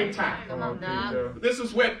the same time? Come on, Doc. This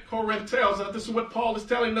is what Corinth tells us. This is what Paul is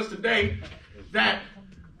telling us today. That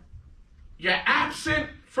You're absent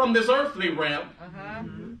from this earthly realm,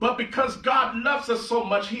 but because God loves us so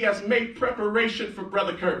much, he has made preparation for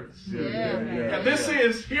Brother Curtis. And this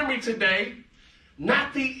is, hear me today,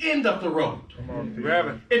 not the end of the road.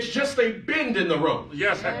 It's just a bend in the road.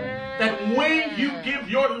 Yes, sir. That when you give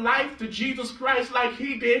your life to Jesus Christ like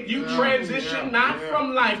he did, you transition not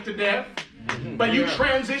from life to death, but you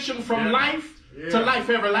transition from life to life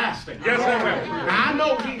everlasting. Yes, sir. Now, I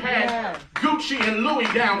know he had Gucci and Louis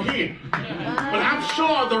down here, but I'm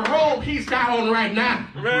sure the robe he's got on right now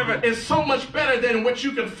is so much better than what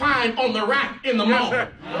you can find on the rack in the mall.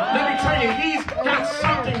 Let me tell you, he's got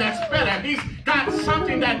something that's better. He's got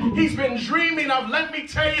something that he's been dreaming of. Let me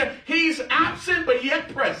tell you, he's absent but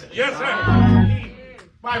yet present. Yes, sir.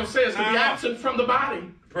 The Bible says to be absent from the body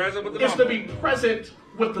Present with the is to be present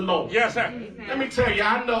with the Lord. Yes, sir. Let me tell you,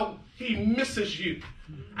 I know he misses you.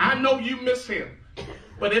 I know you miss him.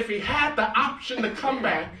 But if he had the option to come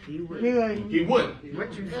back, he would.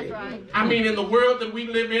 What you say? I mean, in the world that we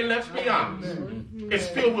live in, let's be honest, it's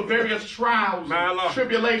filled with various trials, and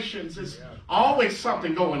tribulations. It's always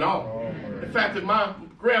something going on. In fact, if my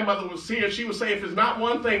grandmother was here, she would say, if it's not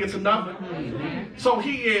one thing, it's another. So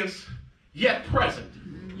he is yet present.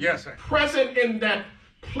 Yes, sir. Present in that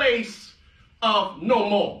place of no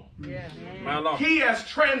more. My Lord. He has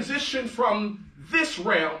transitioned from this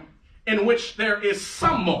realm in which there is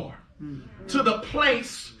some more to the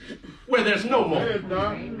place where there's no more.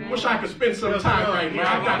 Wish I could spend some time right here.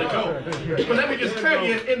 I gotta go. But let me just tell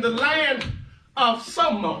you, in the land of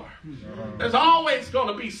some more, there's always going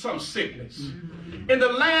to be some sickness. In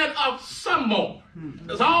the land of some more,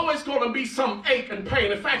 there's always going to be some ache and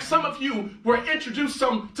pain. In fact, some of you were introduced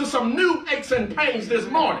to some new aches and pains this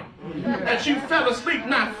morning that you fell asleep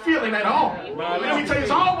not feeling at all. Let me tell you,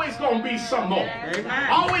 it's always going to be some more.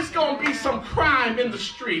 Always going to be some crime in the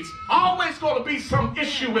streets. Always going to be some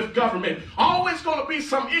issue with government. Always going to be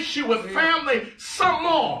some issue with family. Some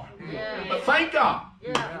more. But thank God,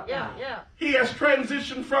 he has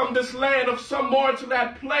transitioned from this land of some more to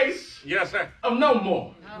that place of no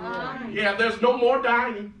more. Yeah, there's no more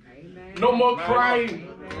dying, no more crying,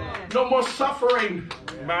 no more suffering,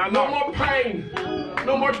 no more pain,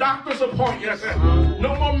 no more doctor's appointments,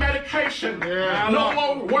 no more medication, no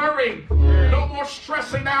more worry, no more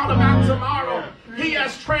stressing out about tomorrow. He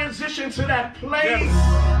has transitioned to that place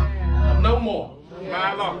of no more.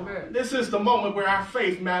 This is the moment where our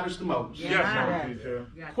faith matters the most.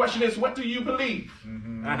 Question is, what do you believe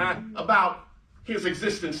about his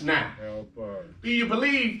existence now? Do you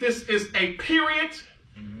believe this is a period,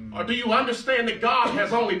 or do you understand that God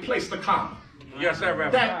has only placed a comma?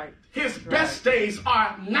 That his best days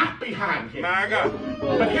are not behind him,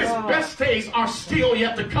 but his best days are still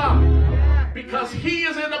yet to come. Because he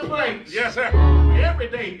is in a place where every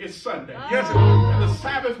day is Sunday. And the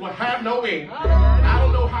Sabbath will have no end. And I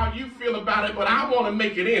don't know how you feel about it, but I want to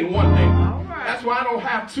make it in one day. That's why I don't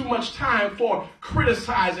have too much time for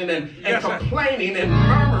criticizing and complaining and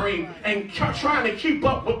murmuring and trying to keep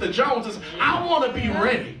up with the Joneses. I want to be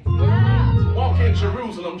ready to walk in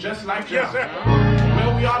Jerusalem just like John.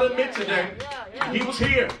 Well, we ought to admit today, he was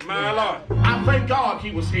here. My Lord. I thank God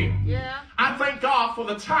he was here. I thank God for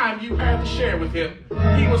the time you had to share with him.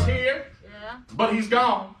 He was here, but he's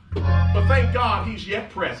gone. But thank God he's yet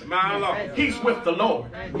present. My Lord. He's with the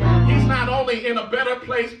Lord. He's not only in a better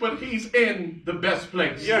place, but he's in the best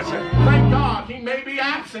place. Thank God he may be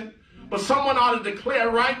absent, but someone ought to declare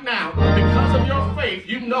right now, because of your faith,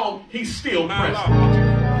 you know he's still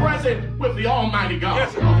present. Present with the Almighty God.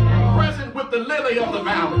 Present with the lily of the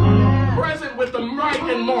valley. Present with the bright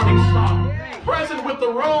and morning star. Present with the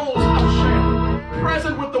rose of Sharon.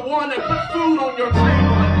 Present with the one that put food on your table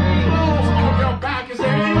and clothes on your back. Is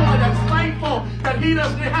there anyone that's thankful that he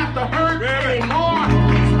doesn't have to hurt anymore?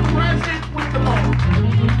 He's present with the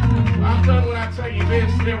Lord. I'm done when I tell you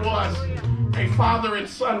this. There was a father and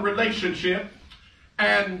son relationship,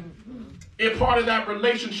 and a part of that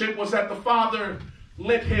relationship was that the father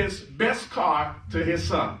lent his best car to his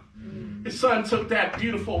son. His son took that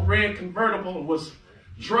beautiful red convertible and was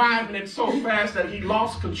driving it so fast that he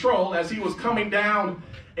lost control as he was coming down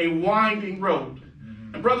a winding road.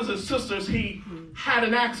 And brothers and sisters, he had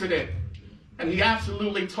an accident, and he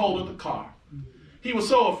absolutely totaled the car. He was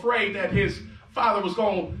so afraid that his father was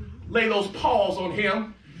going to lay those paws on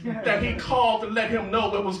him that he called to let him know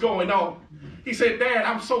what was going on. He said, "Dad,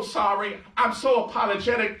 I'm so sorry. I'm so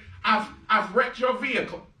apologetic. I've wrecked your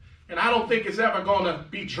vehicle, and I don't think it's ever going to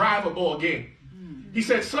be drivable again." He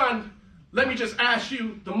said, "Son, let me just ask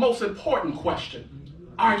you the most important question.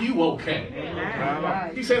 are you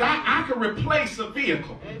okay? He said, I can replace a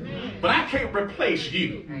vehicle, but I can't replace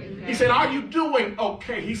you. He said, are you doing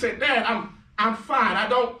okay? He said, Dad, I'm fine. I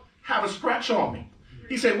don't have a scratch on me.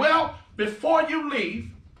 He said, well, before you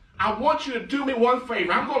leave, I want you to do me one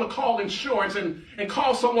favor. I'm going to call insurance and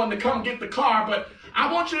call someone to come get the car, but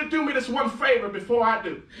I want you to do me this one favor before I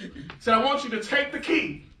do. He said, I want you to take the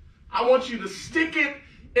key. I want you to stick it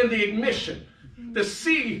in the ignition to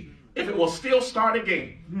see if it will still start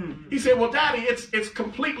again. He said, well, Daddy, it's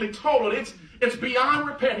completely totaled. It's beyond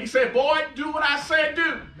repair. He said, boy, do what I said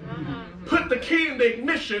do. Put the key in the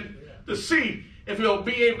ignition to see if it'll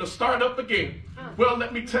be able to start up again. Well,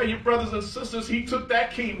 let me tell you, brothers and sisters, he took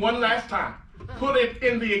that key one last time, put it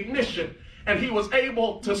in the ignition, and he was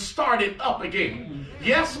able to start it up again.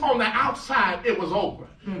 Yes, on the outside, it was over.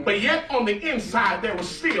 But yet on the inside, there was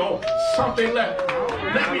still something left.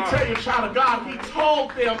 Let me tell you, child of God, he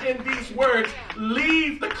told them in these words,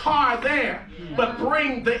 leave the car there, but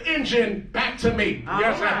bring the engine back to me.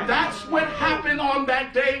 Yes, and that's what happened on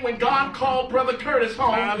that day when God called Brother Curtis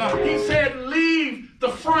home. He said, leave the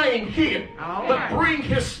frame here, but bring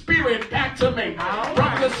his spirit back to me.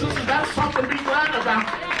 Brothers and sisters, that's something to be glad about,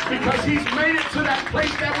 because he's made it to that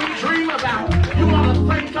place that we dream about. You want to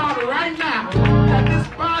thank God right now that this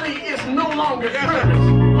body is no longer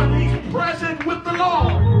present, but he's present with the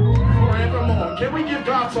Lord forevermore. Can we give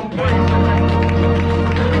God some praise today?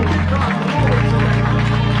 Can we give God glory today?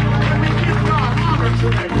 Can we give God honor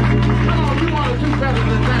today? Come on, you want to do better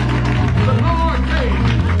than that. The Lord gave,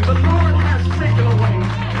 the Lord has taken away,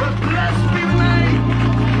 but blessed be the name.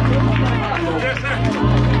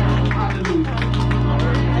 Hallelujah.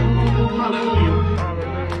 Hallelujah.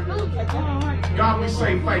 God, we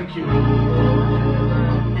say thank you.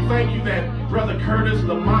 We thank you that Brother Curtis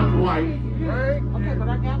Lamont White,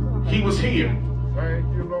 he was here.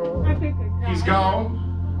 He's gone,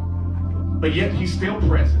 but yet he's still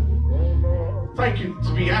present. Thank you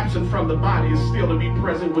to be absent from the body is still to be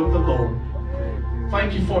present with the Lord.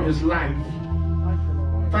 Thank you for his life.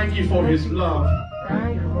 Thank you for his love.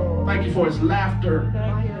 Thank you for his laughter.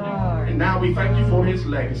 And now we thank you for his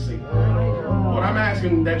legacy. Lord, I'm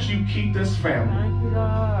asking that you keep this family.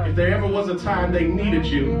 If there ever was a time they needed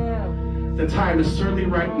you, the time is certainly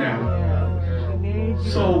right now.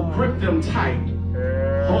 So grip them tight.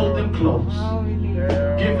 Hold them close.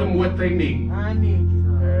 Give them what they need.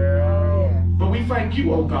 But we thank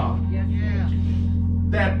you, oh God,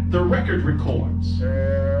 that the record records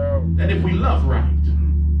that if we love right,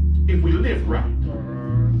 if we live right,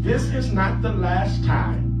 this is not the last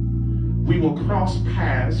time we will cross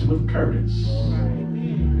paths with Curtis.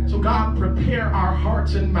 So God, prepare our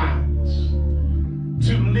hearts and minds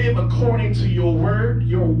to live according to your word,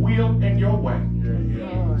 your will, and your way.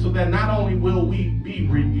 So that not only will we be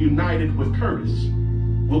reunited with Curtis,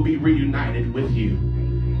 we'll be reunited with you.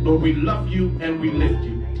 Lord, we love you and we lift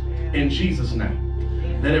you. In Jesus'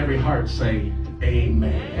 name, let every heart say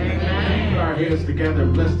amen. Amen. Put our hands together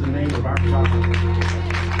and bless the name of our God.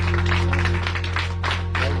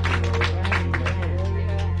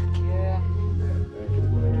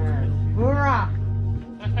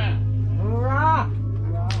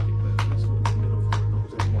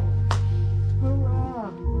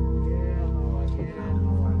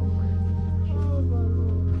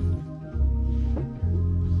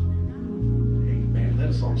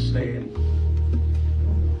 Stand.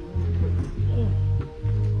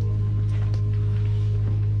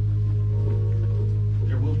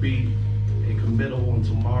 There will be a committal on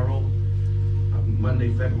tomorrow,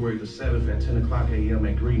 Monday, February the 7th at 10 o'clock a.m.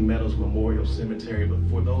 at Green Meadows Memorial Cemetery. But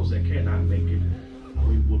for those that cannot make it,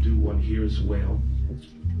 we will do one here as well.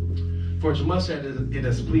 For as much as it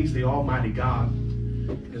has pleased the Almighty God,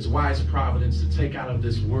 His wise providence to take out of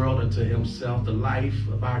this world unto Himself the life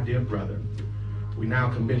of our dear brother, we now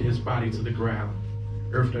commit his body to the ground,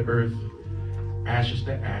 earth to earth, ashes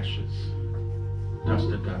to ashes, dust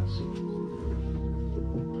to dust.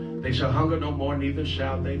 They shall hunger no more, neither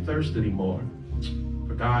shall they thirst any more,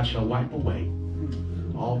 for God shall wipe away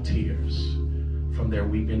all tears from their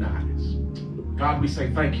weeping eyes. God, we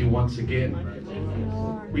say thank you once again.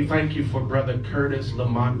 We thank you for Brother Curtis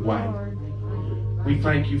Lamont White. We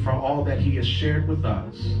thank you for all that he has shared with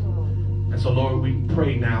us. And so, Lord, we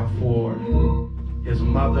pray now for his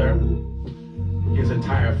mother, his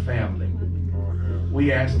entire family.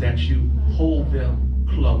 We ask that you hold them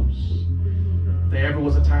close. If there ever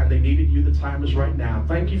was a time they needed you, the time is right now.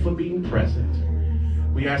 Thank you for being present.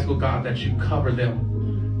 We ask, oh God, that you cover them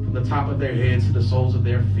from the top of their heads to the soles of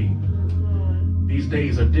their feet. These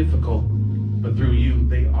days are difficult, but through you,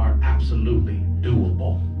 they are absolutely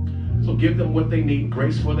doable. So give them what they need,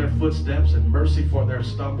 grace for their footsteps and mercy for their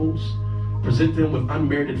stumbles. Present them with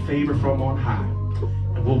unmerited favor from on high.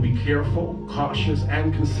 And we'll be careful, cautious,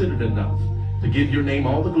 and considerate enough to give your name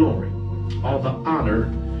all the glory, all the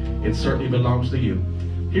honor. It certainly belongs to you.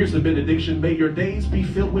 Here's the benediction. May your days be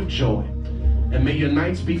filled with joy, and may your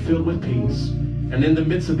nights be filled with peace. And in the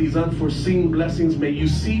midst of these unforeseen blessings, may you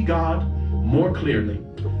see God more clearly,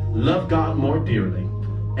 love God more dearly,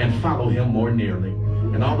 and follow him more nearly.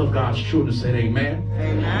 And all of God's children said amen.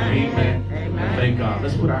 Amen. Amen. Amen. Thank God.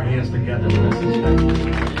 Let's put our hands together and bless his name.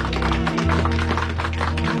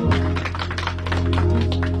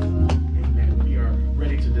 Amen. We are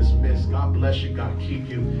ready to dismiss. God bless you. God keep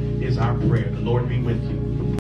you is our prayer. The Lord be with you.